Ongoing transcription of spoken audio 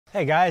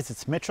Hey guys,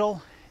 it's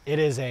Mitchell. It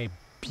is a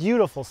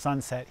beautiful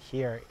sunset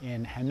here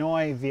in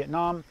Hanoi,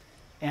 Vietnam,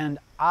 and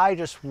I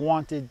just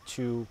wanted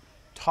to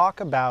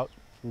talk about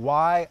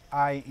why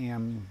I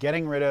am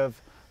getting rid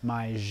of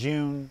my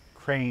Zhiyun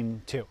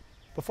Crane 2.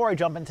 Before I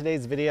jump in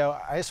today's video,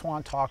 I just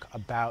want to talk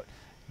about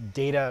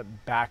data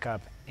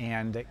backup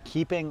and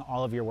keeping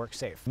all of your work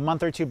safe. A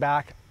month or two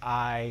back,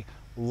 I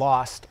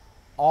lost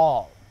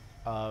all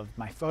of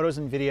my photos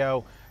and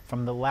video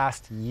from the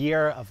last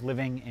year of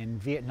living in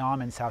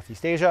Vietnam and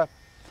Southeast Asia.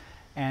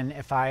 And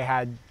if I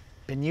had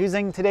been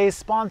using today's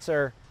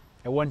sponsor,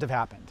 it wouldn't have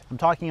happened. I'm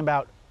talking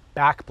about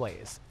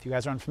Backblaze. If you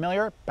guys are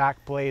unfamiliar,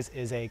 Backblaze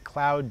is a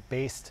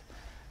cloud-based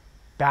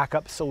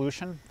backup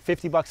solution,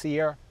 50 bucks a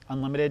year,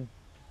 unlimited.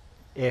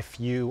 If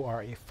you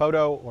are a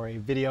photo or a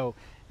video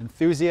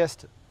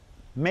enthusiast,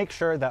 make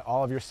sure that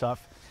all of your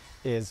stuff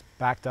is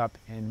backed up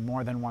in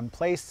more than one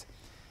place.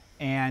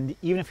 And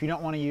even if you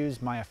don't want to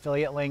use my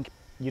affiliate link,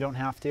 you don't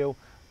have to,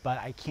 but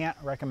I can't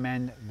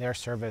recommend their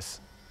service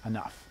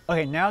enough.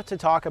 Okay, now to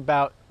talk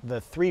about the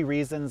 3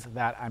 reasons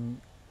that I'm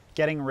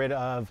getting rid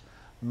of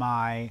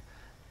my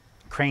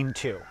Crane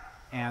 2.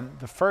 And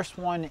the first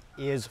one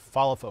is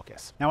follow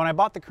focus. Now, when I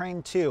bought the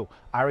Crane 2,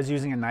 I was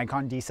using a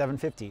Nikon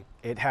D750.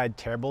 It had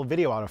terrible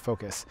video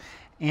autofocus.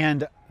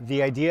 And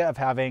the idea of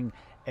having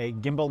a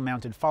gimbal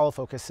mounted follow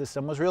focus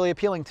system was really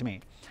appealing to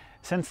me.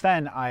 Since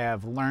then, I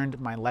have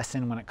learned my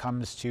lesson when it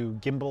comes to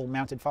gimbal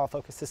mounted follow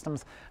focus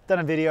systems. I've done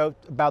a video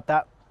about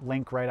that,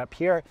 link right up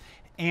here.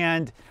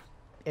 And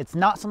it's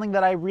not something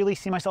that I really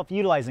see myself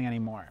utilizing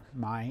anymore.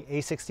 My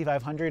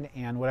A6500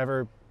 and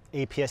whatever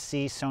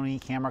APS-C Sony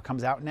camera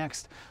comes out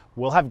next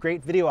will have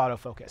great video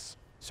autofocus.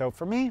 So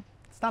for me,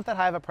 it's not that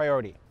high of a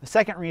priority. The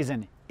second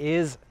reason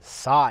is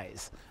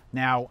size.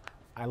 Now,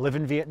 I live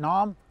in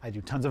Vietnam. I do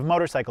tons of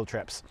motorcycle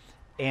trips.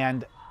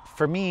 And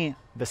for me,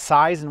 the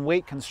size and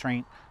weight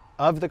constraint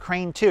of the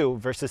Crane 2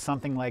 versus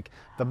something like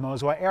the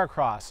Moswa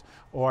Aircross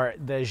or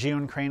the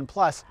Zhiyun Crane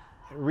Plus,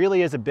 it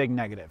really is a big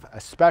negative,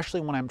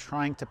 especially when I'm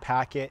trying to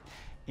pack it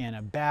in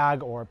a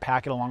bag or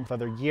pack it along with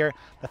other gear.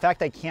 The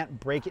fact I can't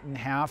break it in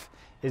half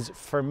is,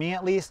 for me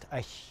at least, a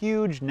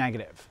huge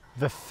negative.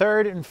 The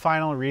third and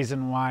final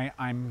reason why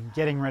I'm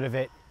getting rid of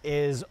it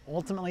is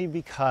ultimately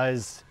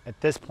because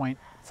at this point,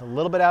 it's a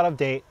little bit out of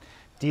date.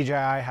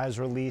 DJI has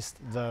released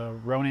the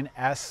Ronin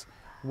S,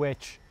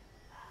 which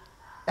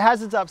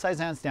has its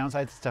upsides and its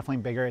downsides. It's definitely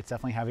bigger, it's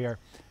definitely heavier,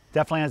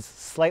 definitely has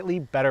slightly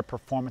better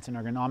performance and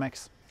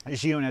ergonomics.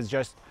 Zhiyun has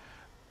just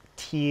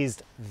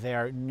teased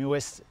their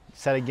newest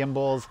set of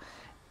gimbals,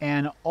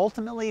 and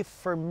ultimately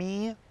for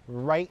me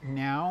right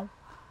now,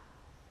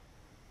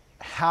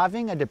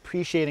 having a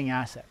depreciating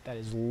asset that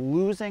is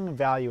losing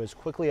value as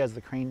quickly as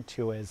the Crane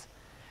 2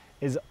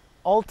 is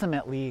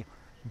ultimately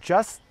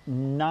just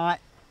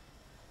not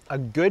a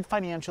good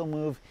financial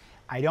move.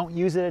 I don't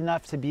use it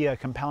enough to be a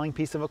compelling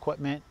piece of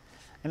equipment.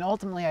 And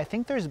ultimately, I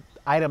think there's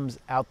items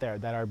out there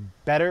that are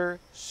better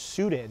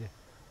suited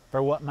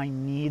for what my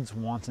needs,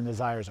 wants, and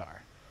desires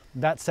are.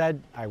 That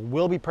said, I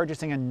will be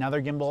purchasing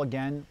another gimbal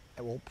again.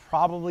 It will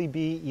probably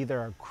be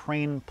either a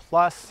Crane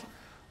Plus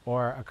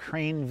or a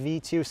Crane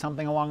V2,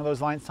 something along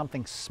those lines,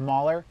 something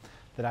smaller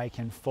that I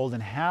can fold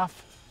in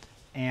half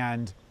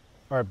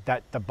or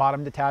that the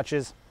bottom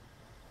detaches,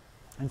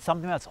 and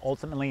something that's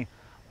ultimately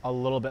a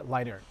little bit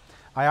lighter.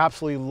 I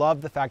absolutely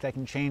love the fact I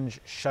can change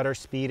shutter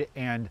speed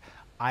and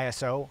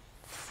ISO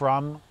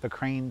from the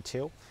Crane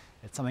 2.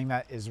 It's something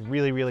that is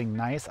really, really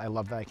nice. I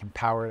love that I can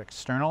power it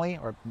externally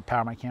or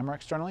power my camera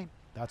externally.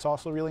 That's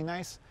also really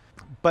nice.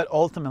 But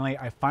ultimately,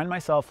 I find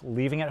myself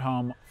leaving it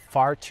home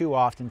far too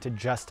often to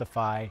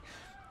justify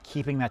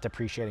keeping that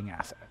depreciating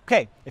asset.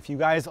 Okay, if you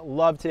guys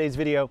loved today's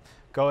video,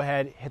 go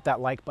ahead, hit that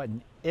like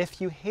button.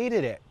 If you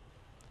hated it,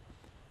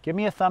 give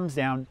me a thumbs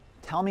down.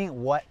 Tell me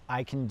what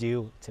I can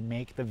do to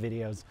make the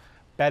videos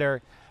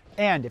better.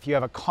 And if you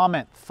have a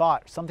comment,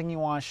 thought, something you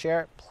want to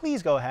share,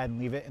 please go ahead and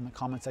leave it in the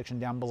comment section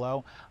down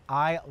below.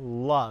 I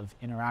love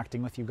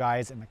interacting with you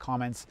guys in the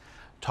comments,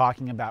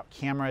 talking about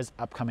cameras,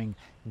 upcoming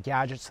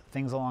gadgets,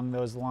 things along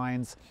those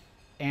lines.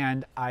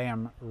 And I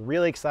am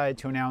really excited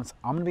to announce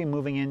I'm going to be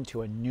moving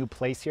into a new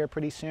place here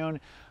pretty soon,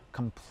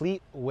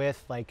 complete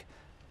with like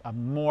a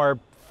more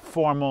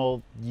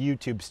formal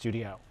YouTube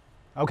studio.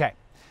 Okay,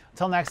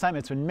 until next time,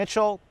 it's been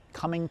Mitchell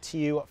coming to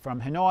you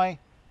from Hanoi.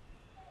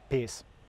 Peace.